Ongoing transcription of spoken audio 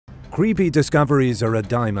Creepy discoveries are a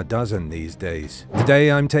dime a dozen these days. Today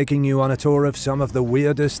I'm taking you on a tour of some of the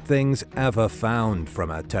weirdest things ever found, from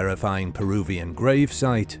a terrifying Peruvian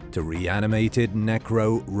gravesite to reanimated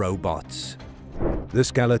necro-robots. The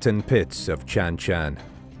skeleton pits of Chan Chan.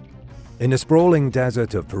 In the sprawling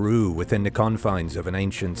desert of Peru, within the confines of an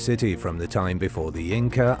ancient city from the time before the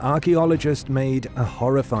Inca, archaeologists made a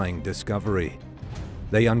horrifying discovery.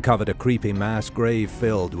 They uncovered a creepy mass grave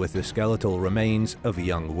filled with the skeletal remains of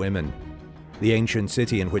young women. The ancient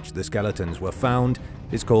city in which the skeletons were found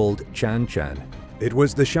is called Chan Chan. It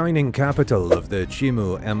was the shining capital of the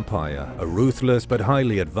Chimu Empire, a ruthless but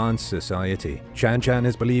highly advanced society. Chan Chan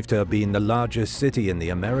is believed to have been the largest city in the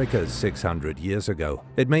Americas 600 years ago.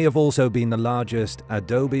 It may have also been the largest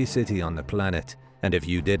adobe city on the planet. And if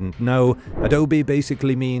you didn't know, adobe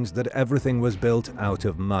basically means that everything was built out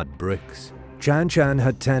of mud bricks. Chan Chan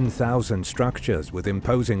had 10,000 structures with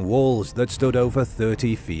imposing walls that stood over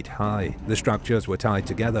 30 feet high. The structures were tied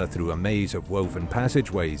together through a maze of woven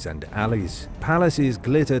passageways and alleys. Palaces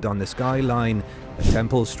glittered on the skyline, and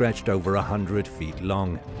temples stretched over 100 feet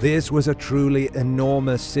long. This was a truly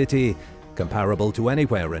enormous city, comparable to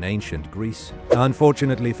anywhere in ancient Greece.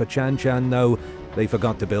 Unfortunately for Chan Chan, though, they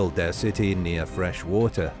forgot to build their city near fresh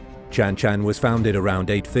water. Chan Chan was founded around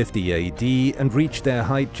 850 AD and reached their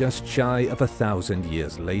height just shy of 1,000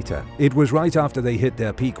 years later. It was right after they hit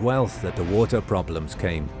their peak wealth that the water problems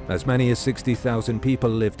came. As many as 60,000 people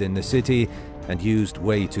lived in the city and used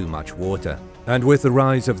way too much water. And with the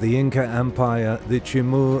rise of the Inca Empire, the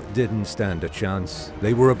Chimu didn't stand a chance.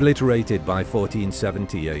 They were obliterated by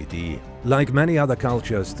 1470 AD. Like many other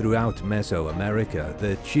cultures throughout Mesoamerica,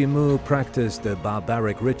 the Chimu practiced the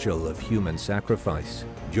barbaric ritual of human sacrifice.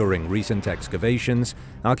 During recent excavations,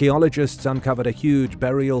 archaeologists uncovered a huge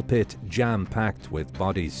burial pit jam-packed with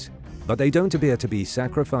bodies. But they don't appear to be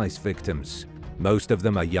sacrifice victims. Most of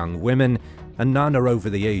them are young women, and none are over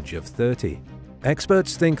the age of 30.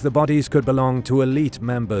 Experts think the bodies could belong to elite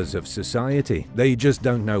members of society. They just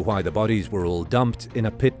don't know why the bodies were all dumped in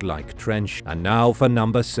a pit-like trench. And now for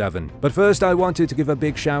number 7. But first I wanted to give a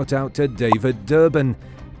big shout out to David Durbin.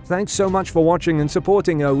 Thanks so much for watching and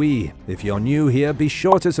supporting OE. If you're new here, be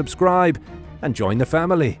sure to subscribe and join the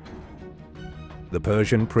family. The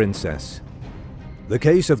Persian Princess. The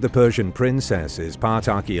case of the Persian princess is part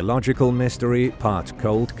archaeological mystery, part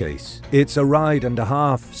cold case. It's a ride and a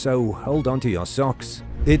half, so hold on to your socks.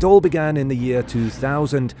 It all began in the year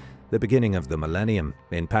 2000, the beginning of the millennium.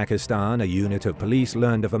 In Pakistan, a unit of police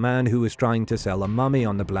learned of a man who was trying to sell a mummy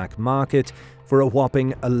on the black market for a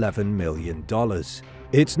whopping $11 million.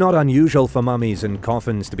 It's not unusual for mummies and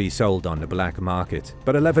coffins to be sold on the black market,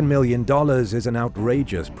 but $11 million is an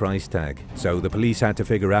outrageous price tag. So the police had to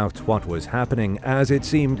figure out what was happening, as it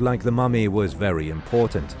seemed like the mummy was very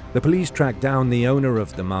important. The police tracked down the owner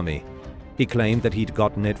of the mummy. He claimed that he'd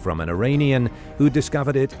gotten it from an Iranian who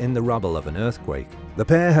discovered it in the rubble of an earthquake. The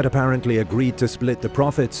pair had apparently agreed to split the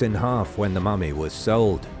profits in half when the mummy was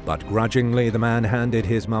sold, but grudgingly the man handed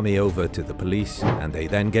his mummy over to the police, and they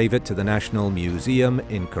then gave it to the National Museum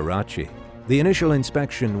in Karachi. The initial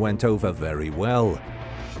inspection went over very well.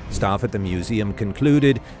 Staff at the museum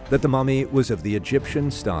concluded that the mummy was of the Egyptian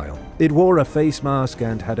style. It wore a face mask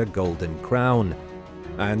and had a golden crown.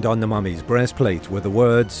 And on the mummy's breastplate were the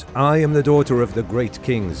words, "I am the daughter of the great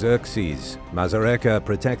king Xerxes. Mazareka,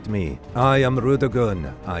 protect me. I am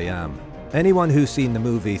Rudagun, I am." Anyone who's seen the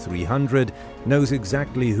movie 300 knows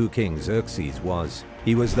exactly who King Xerxes was.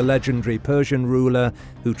 He was the legendary Persian ruler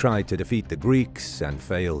who tried to defeat the Greeks and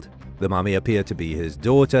failed. The mummy appeared to be his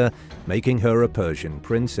daughter, making her a Persian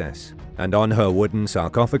princess. And on her wooden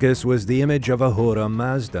sarcophagus was the image of Ahura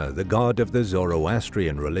Mazda, the god of the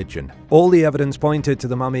Zoroastrian religion. All the evidence pointed to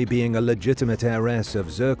the mummy being a legitimate heiress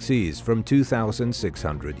of Xerxes from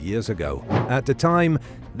 2,600 years ago. At the time,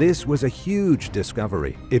 this was a huge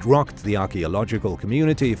discovery. It rocked the archaeological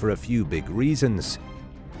community for a few big reasons.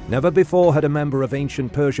 Never before had a member of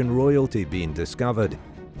ancient Persian royalty been discovered.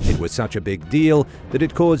 It was such a big deal that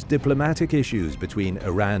it caused diplomatic issues between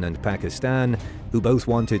Iran and Pakistan, who both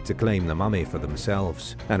wanted to claim the mummy for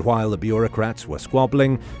themselves. And while the bureaucrats were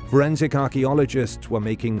squabbling, forensic archaeologists were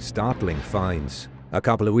making startling finds. A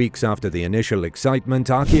couple of weeks after the initial excitement,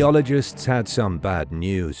 archaeologists had some bad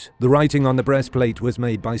news. The writing on the breastplate was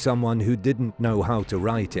made by someone who didn't know how to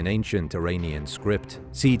write in ancient Iranian script.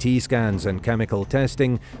 CT scans and chemical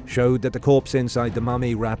testing showed that the corpse inside the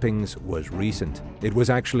mummy wrappings was recent. It was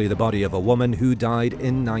actually the body of a woman who died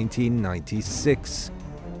in 1996.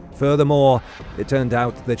 Furthermore, it turned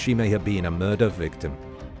out that she may have been a murder victim.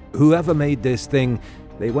 Whoever made this thing,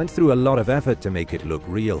 they went through a lot of effort to make it look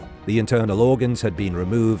real. The internal organs had been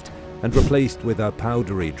removed, and replaced with a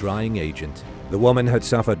powdery drying agent. The woman had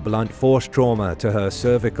suffered blunt force trauma to her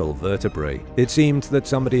cervical vertebrae. It seemed that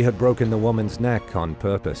somebody had broken the woman's neck on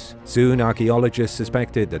purpose. Soon, archaeologists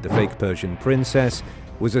suspected that the fake Persian princess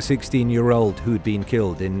was a 16-year-old who'd been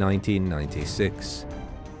killed in 1996.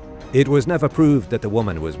 It was never proved that the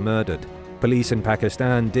woman was murdered. Police in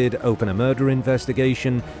Pakistan did open a murder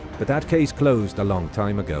investigation, but that case closed a long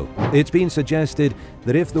time ago. It's been suggested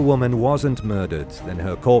that if the woman wasn't murdered, then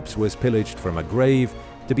her corpse was pillaged from a grave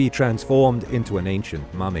to be transformed into an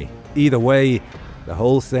ancient mummy. Either way, the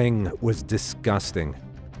whole thing was disgusting.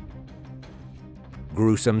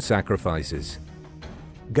 Gruesome sacrifices.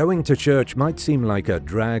 Going to church might seem like a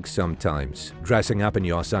drag sometimes, dressing up in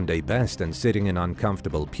your Sunday best and sitting in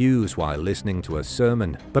uncomfortable pews while listening to a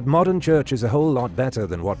sermon. But modern church is a whole lot better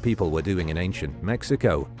than what people were doing in ancient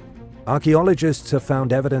Mexico. Archaeologists have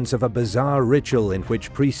found evidence of a bizarre ritual in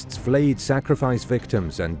which priests flayed sacrifice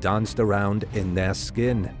victims and danced around in their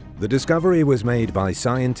skin. The discovery was made by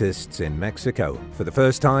scientists in Mexico. For the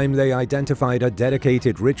first time, they identified a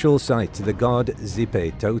dedicated ritual site to the god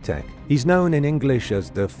Zipetotec. He's known in English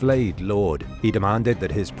as the Flayed Lord. He demanded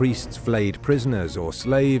that his priests flayed prisoners or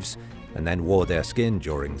slaves and then wore their skin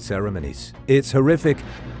during ceremonies. It's horrific,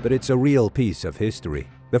 but it's a real piece of history.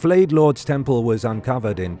 The Flayed Lord's temple was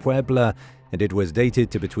uncovered in Puebla, and it was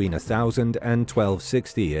dated to between 1000 and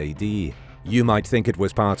 1260 AD. You might think it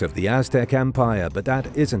was part of the Aztec Empire, but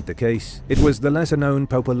that isn't the case. It was the lesser-known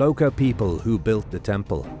Popoloca people who built the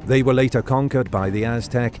temple. They were later conquered by the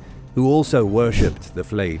Aztec, who also worshipped the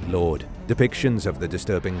Flayed Lord. Depictions of the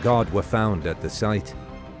disturbing god were found at the site.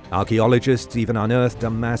 Archaeologists even unearthed a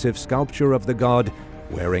massive sculpture of the god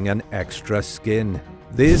wearing an extra skin.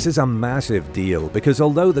 This is a massive deal because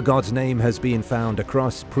although the god's name has been found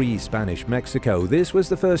across pre-Spanish Mexico, this was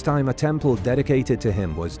the first time a temple dedicated to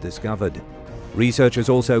him was discovered. Researchers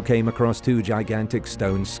also came across two gigantic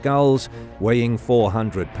stone skulls weighing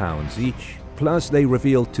 400 pounds each. Plus, they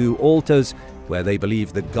revealed two altars where they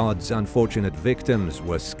believe the god's unfortunate victims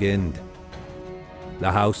were skinned.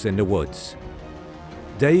 The house in the woods.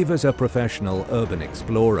 Dave is a professional urban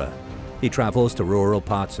explorer. He travels to rural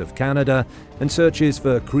parts of Canada and searches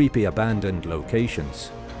for creepy abandoned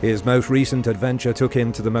locations. His most recent adventure took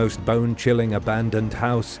him to the most bone-chilling abandoned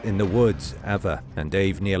house in the woods ever, and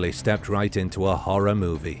Dave nearly stepped right into a horror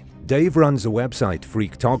movie. Dave runs a website,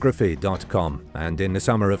 freaktography.com, and in the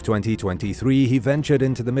summer of 2023 he ventured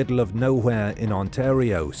into the middle of nowhere in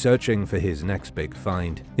Ontario, searching for his next big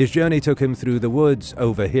find. His journey took him through the woods,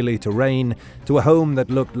 over hilly terrain, to a home that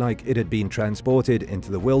looked like it had been transported into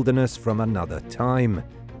the wilderness from another time.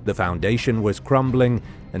 The foundation was crumbling,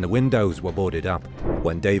 and the windows were boarded up.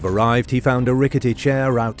 When Dave arrived, he found a rickety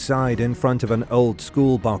chair outside in front of an old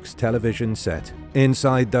school box television set.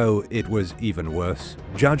 Inside, though, it was even worse.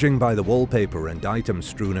 Judging by the wallpaper and items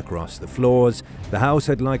strewn across the floors, the house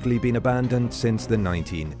had likely been abandoned since the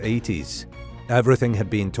 1980s. Everything had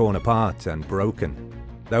been torn apart and broken.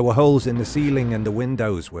 There were holes in the ceiling and the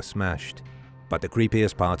windows were smashed. But the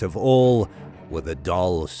creepiest part of all were the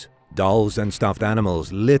dolls. Dolls and stuffed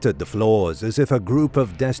animals littered the floors as if a group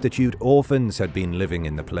of destitute orphans had been living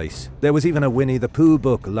in the place. There was even a Winnie the Pooh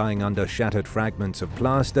book lying under shattered fragments of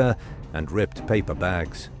plaster and ripped paper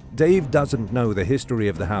bags. Dave doesn't know the history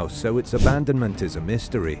of the house, so its abandonment is a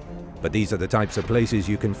mystery. But these are the types of places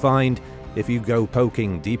you can find if you go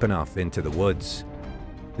poking deep enough into the woods.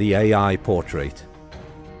 The AI portrait.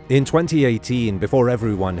 In 2018, before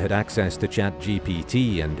everyone had access to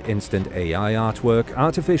ChatGPT and instant AI artwork,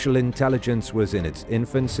 artificial intelligence was in its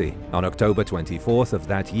infancy. On October 24th of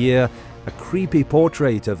that year, a creepy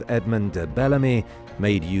portrait of Edmond de Bellamy,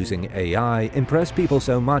 made using AI, impressed people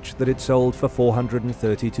so much that it sold for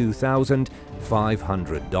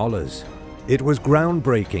 $432,500. It was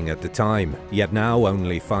groundbreaking at the time, yet now,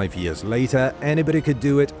 only 5 years later, anybody could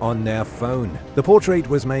do it on their phone. The portrait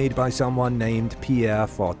was made by someone named Pierre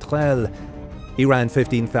Fortrel. He ran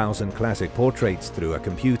 15,000 classic portraits through a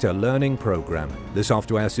computer learning program. The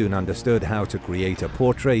software soon understood how to create a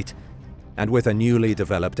portrait, and with a newly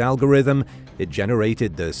developed algorithm, it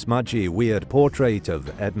generated the smudgy, weird portrait of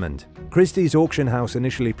Edmund. Christie's auction house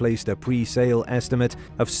initially placed a pre-sale estimate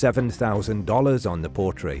of $7,000 on the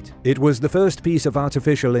portrait. It was the first piece of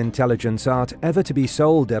artificial intelligence art ever to be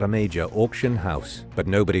sold at a major auction house, but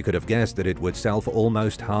nobody could have guessed that it would sell for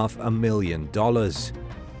almost $500,000.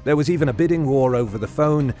 There was even a bidding war over the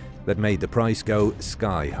phone that made the price go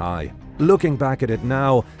sky high. Looking back at it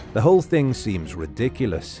now, the whole thing seems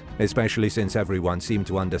ridiculous, especially since everyone seemed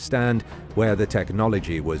to understand where the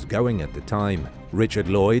technology was going at the time. Richard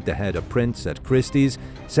Lloyd, the head of prints at Christie's,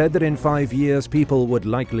 said that in 5 years people would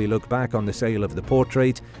likely look back on the sale of the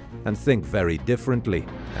portrait and think very differently,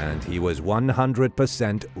 and he was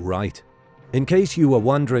 100% right. In case you were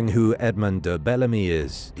wondering who Edmond de Bellamy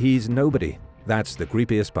is, he's nobody. That's the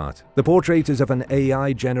creepiest part. The portrait is of an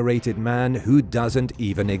AI-generated man who doesn't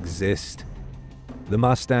even exist. The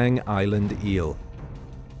Mustang Island Eel.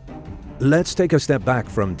 Let's take a step back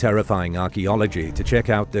from terrifying archaeology to check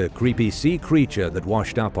out the creepy sea creature that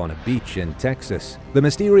washed up on a beach in Texas. The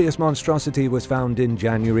mysterious monstrosity was found in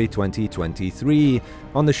January 2023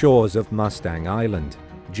 on the shores of Mustang Island.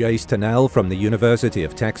 Jace Tennell from the University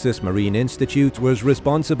of Texas Marine Institute was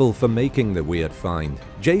responsible for making the weird find.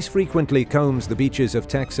 Jace frequently combs the beaches of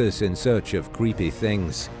Texas in search of creepy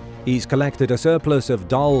things. He's collected a surplus of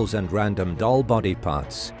dolls and random doll body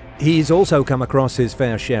parts. He's also come across his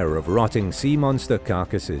fair share of rotting sea monster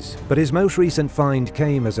carcasses, but his most recent find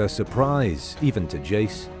came as a surprise, even to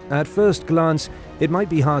Jace. At first glance, it might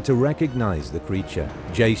be hard to recognize the creature.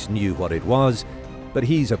 Jace knew what it was, but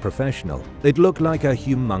he's a professional. It looked like a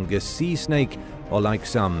humongous sea snake, or like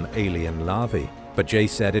some alien larvae. But Jace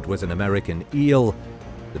said it was an American eel,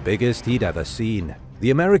 the biggest he'd ever seen. The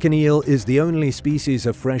American eel is the only species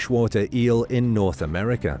of freshwater eel in North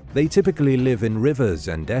America. They typically live in rivers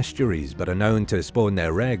and estuaries, but are known to spawn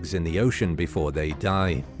their eggs in the ocean before they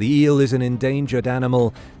die. The eel is an endangered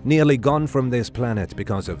animal, nearly gone from this planet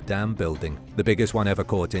because of dam building. The biggest one ever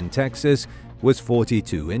caught in Texas was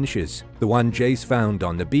 42 inches. The one Jace found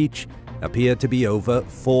on the beach appeared to be over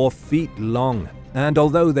 4 feet long. And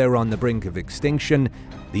although they're on the brink of extinction,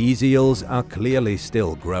 these eels are clearly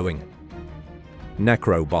still growing.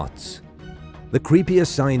 Necrobots. The creepiest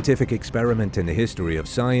scientific experiment in the history of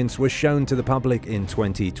science was shown to the public in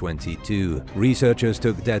 2022. Researchers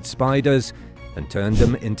took dead spiders and turned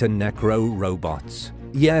them into necro-robots.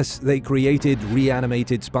 Yes, they created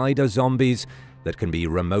reanimated spider zombies that can be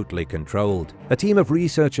remotely controlled. A team of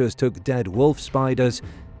researchers took dead wolf spiders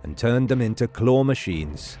and turned them into claw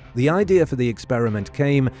machines. The idea for the experiment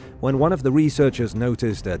came when one of the researchers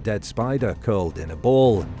noticed a dead spider curled in a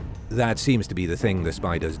ball. That seems to be the thing the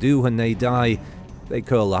spiders do when they die. They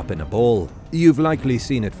curl up in a ball. You've likely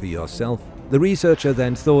seen it for yourself. The researcher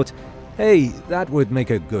then thought, hey, that would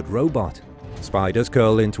make a good robot. Spiders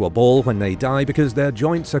curl into a ball when they die because their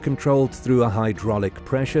joints are controlled through a hydraulic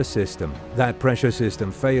pressure system. That pressure system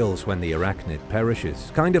fails when the arachnid perishes,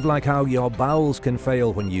 kind of like how your bowels can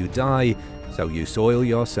fail when you die, so you soil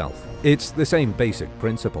yourself. It's the same basic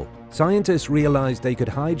principle. Scientists realized they could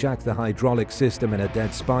hijack the hydraulic system in a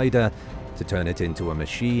dead spider to turn it into a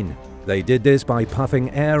machine. They did this by puffing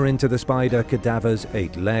air into the spider cadaver's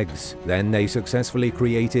 8 legs. Then they successfully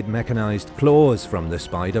created mechanized claws from the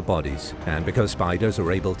spider bodies. And because spiders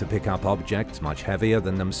are able to pick up objects much heavier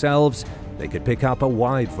than themselves, they could pick up a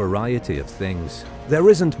wide variety of things. There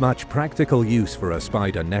isn't much practical use for a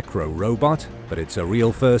spider necro robot, but it's a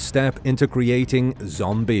real first step into creating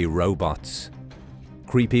zombie robots.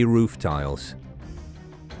 Creepy roof tiles.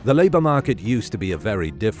 The labor market used to be a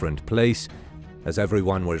very different place, as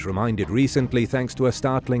everyone was reminded recently thanks to a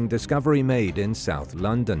startling discovery made in South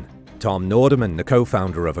London. Tom Nordeman, the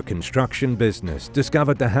co-founder of a construction business,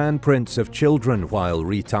 discovered the handprints of children while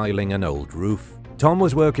retiling an old roof. Tom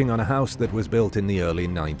was working on a house that was built in the early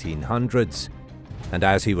 1900s. And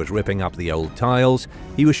as he was ripping up the old tiles,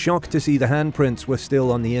 he was shocked to see the handprints were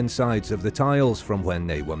still on the insides of the tiles from when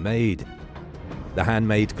they were made. The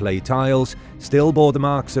handmade clay tiles still bore the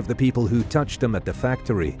marks of the people who touched them at the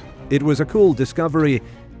factory. It was a cool discovery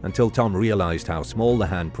until Tom realized how small the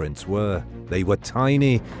handprints were. They were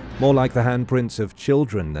tiny, more like the handprints of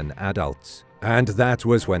children than adults. And that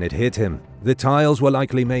was when it hit him. The tiles were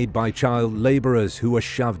likely made by child laborers who were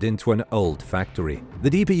shoved into an old factory. The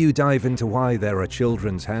deeper you dive into why there are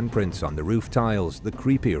children's handprints on the roof tiles, the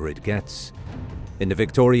creepier it gets. In the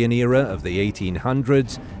Victorian era of the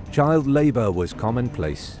 1800s, child labor was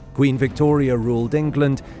commonplace. Queen Victoria ruled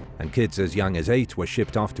England, and kids as young as 8 were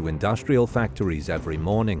shipped off to industrial factories every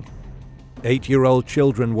morning. 8-year-old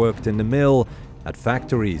children worked in the mill, at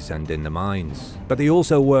factories and in the mines, but they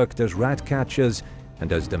also worked as rat catchers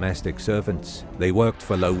and as domestic servants. They worked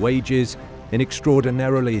for low wages in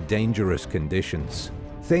extraordinarily dangerous conditions.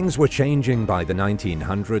 Things were changing by the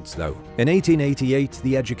 1900s, though. In 1888,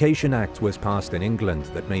 the Education Act was passed in England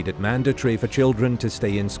that made it mandatory for children to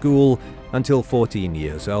stay in school until 14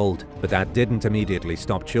 years old. But that didn't immediately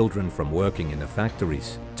stop children from working in the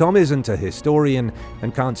factories. Tom isn't a historian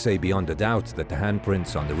and can't say beyond a doubt that the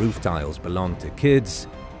handprints on the roof tiles belong to kids,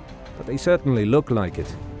 but they certainly look like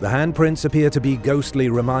it. The handprints appear to be ghostly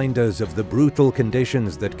reminders of the brutal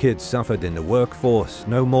conditions that kids suffered in the workforce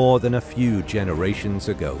no more than a few generations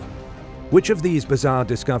ago. Which of these bizarre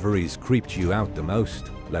discoveries creeped you out the most?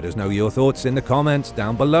 Let us know your thoughts in the comments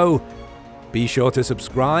down below. Be sure to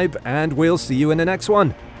subscribe, and we'll see you in the next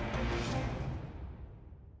one.